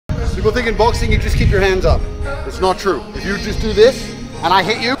People think in boxing you just keep your hands up. It's not true. If you just do this and I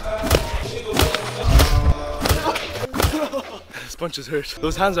hit you. This punch is hurt.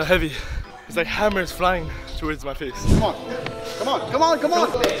 Those hands are heavy. It's like hammers flying towards my face. Come on. Come on. Come on. Come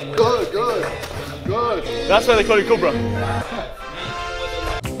on. Good. Good. Good. That's why they call it Cobra.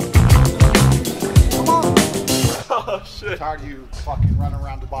 Come on. Oh shit. Tired of you fucking running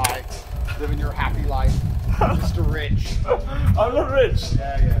around Dubai, living your happy life. Mr. Rich. I'm not rich.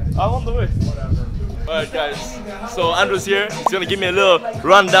 Yeah. I'm on the way. Whatever. Alright guys, so Andrew's here. He's gonna give me a little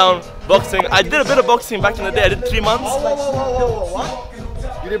rundown boxing. I did a bit of boxing back in the day. I did 3 months. Whoa. What?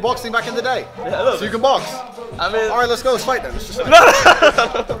 You did boxing back in the day? Yeah, look. So you can box? I mean... Alright, let's go. Let's fight then. Let's just fight. No.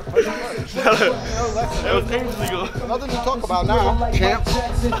 It was ages ago. Nothing to talk about now, champ.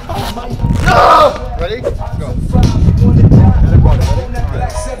 No! Ready? Let's go. Everybody, ready?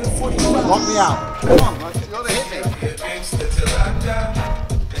 Right. Lock me out. Come on, you gotta hit me. You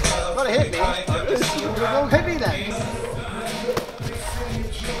gotta hit me. Don't hit me then.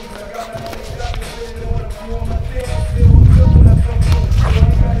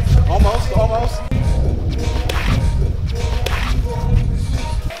 Almost. Almost.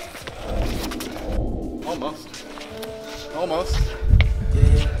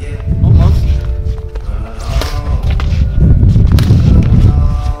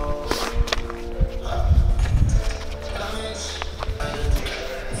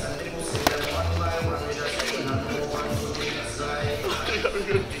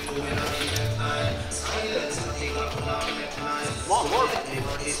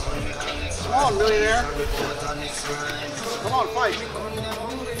 Come on, millionaire. Come on, fight.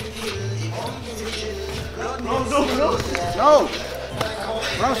 No.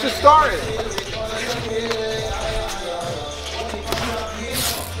 Round's just started.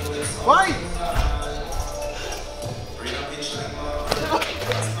 Fight.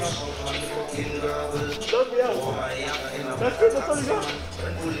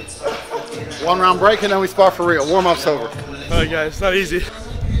 One round break and then we spar for real. Warm up's over. Alright guys, it's not easy.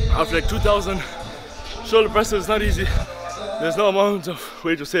 After like 2,000 shoulder presses, it's not easy. There's no amount of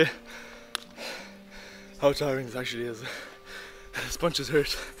way to say how tiring this actually is. This punch is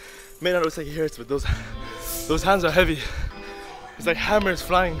hurt. May not look like it hurts, but those hands are heavy. It's like hammers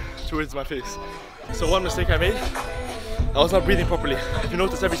flying towards my face. So one mistake I made, I was not breathing properly. If you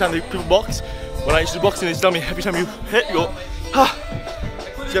notice, every time people box, when I used to do boxing, they tell me every time you hit, you go, ha.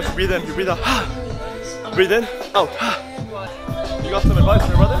 So you have to breathe in, you breathe out, ha. Breathe in, out, ha. You got some advice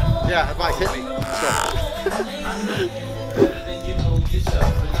there, brother? Yeah, advice, hit me.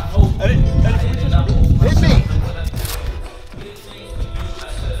 Hit me!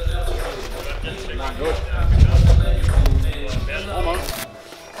 Good. Almost.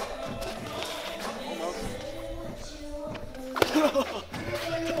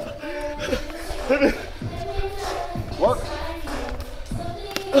 What?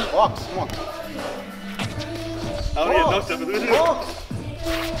 Box, come on. I don't get knocked up with this. Box!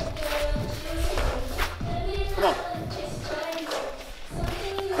 Come on.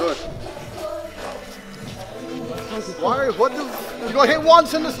 Good. Why? What the? You got hit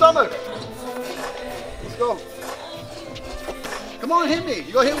once in the stomach. Let's go. Come on, hit me.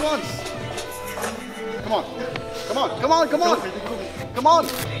 You got hit once. Come on. Come on. Come on. Come on. Come on.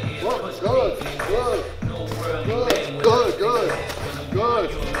 Good. Good. Good. Good. Good. Good. Good.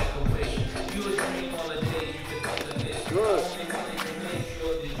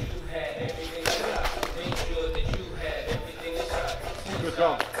 Good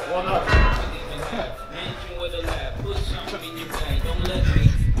job. Well done.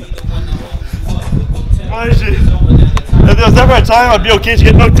 Honestly, if there was ever a time I'd be okay to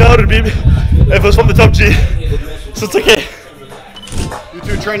get knocked out, it'd be if it was from the top G. So it's okay. You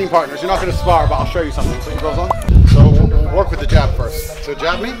two training partners. You're not going to spar, but I'll show you something. So it goes on. So we'll work with the jab first. So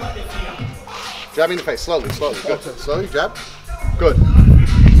jab me. Jab me in the face. Slowly, slowly. Good. Slowly, jab. Good.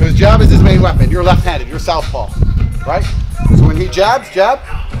 So his jab is his main weapon. You're left-handed. You're southpaw. Right? So when he jabs, jab,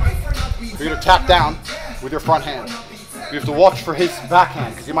 you're going to tap down with your front hand. You have to watch for his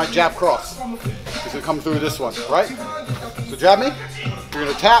backhand because you might jab cross. He's going to come through this one. Right? So jab me. You're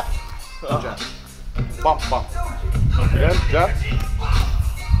going to tap. Jab. Bump, bump. Again, jab.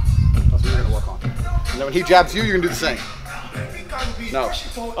 That's what you're going to work on. And then when he jabs you, you're going to do the same. No.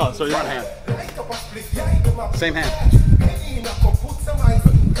 Oh, so front hand. Same hand.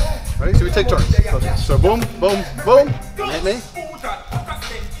 Ready? So we take turns. Okay. So boom, boom, boom. You hit me.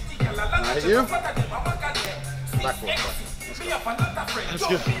 And I hit you. Back forward. that's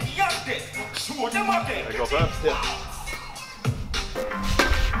good. I go first? Yeah.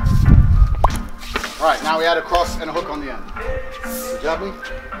 All right, now we add a cross and a hook on the end. So jab me.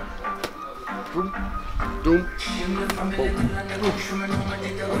 Boom. Doom. Boom.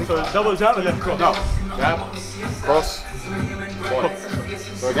 So double jab and then cross? No. Jab, cross, hook.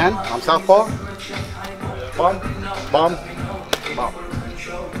 So again, I'm southpaw. Bum, bum, bum.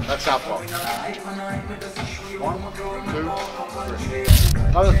 That's southpaw. 1, 2, 3.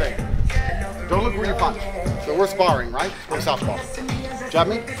 Another thing. Don't look where you punch. So we're sparring, right? We're southpaw. Jab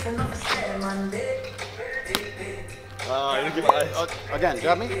me. Again,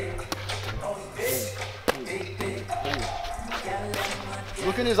 jab me.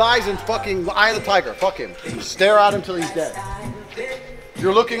 Look in his eyes and fucking eye of the tiger. Fuck him. Stare at him till he's dead.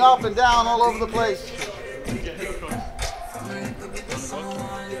 You're looking up and down all over the place.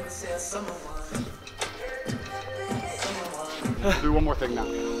 Do one more thing now.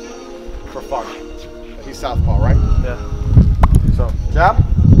 For fun. He's southpaw, right? Yeah. So, jab,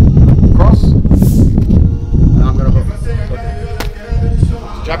 cross, and I'm gonna hook.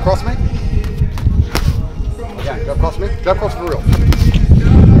 Jab cross me. Again, jab cross me. Jab cross for real.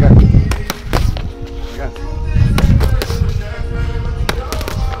 Again. Again.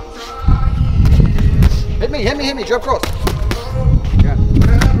 Hit me, jab cross. Again.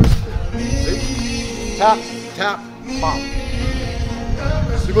 See? Tap, tap, bomb.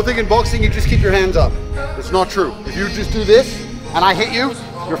 People think in boxing you just keep your hands up. It's not true. If you just do this and I hit you,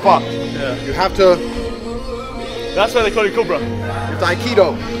 you're fucked. Yeah. You have to. That's why they call it Cobra. It's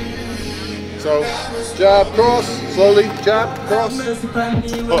Aikido. So, jab, cross, slowly, jab, cross.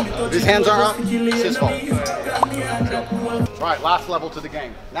 Oh, if his hands are up, it's his fault. Right, last level to the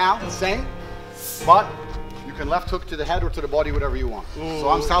game. Now, same, but you can left hook to the head or to the body, whatever you want. Ooh. So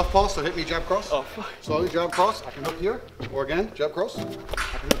I'm southpaw, so hit me, jab, cross. Oh, fuck. Slowly, jab, cross. I can hook here, or again, jab, cross. I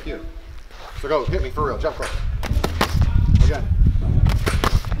can hook here. So go, hit me for real, jab, cross. Again.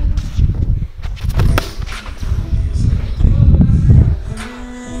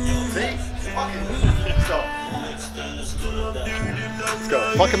 Let's go.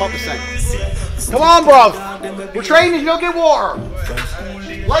 Fuck him up the same. Come on, bruv. We're training. You'll get water.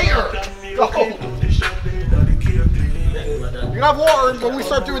 Later. Go. You can have water when we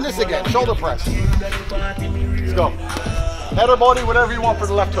start doing this again. Shoulder press. Let's go. Head or body, whatever you want for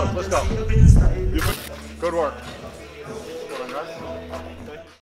the left hook. Let's go. Good work.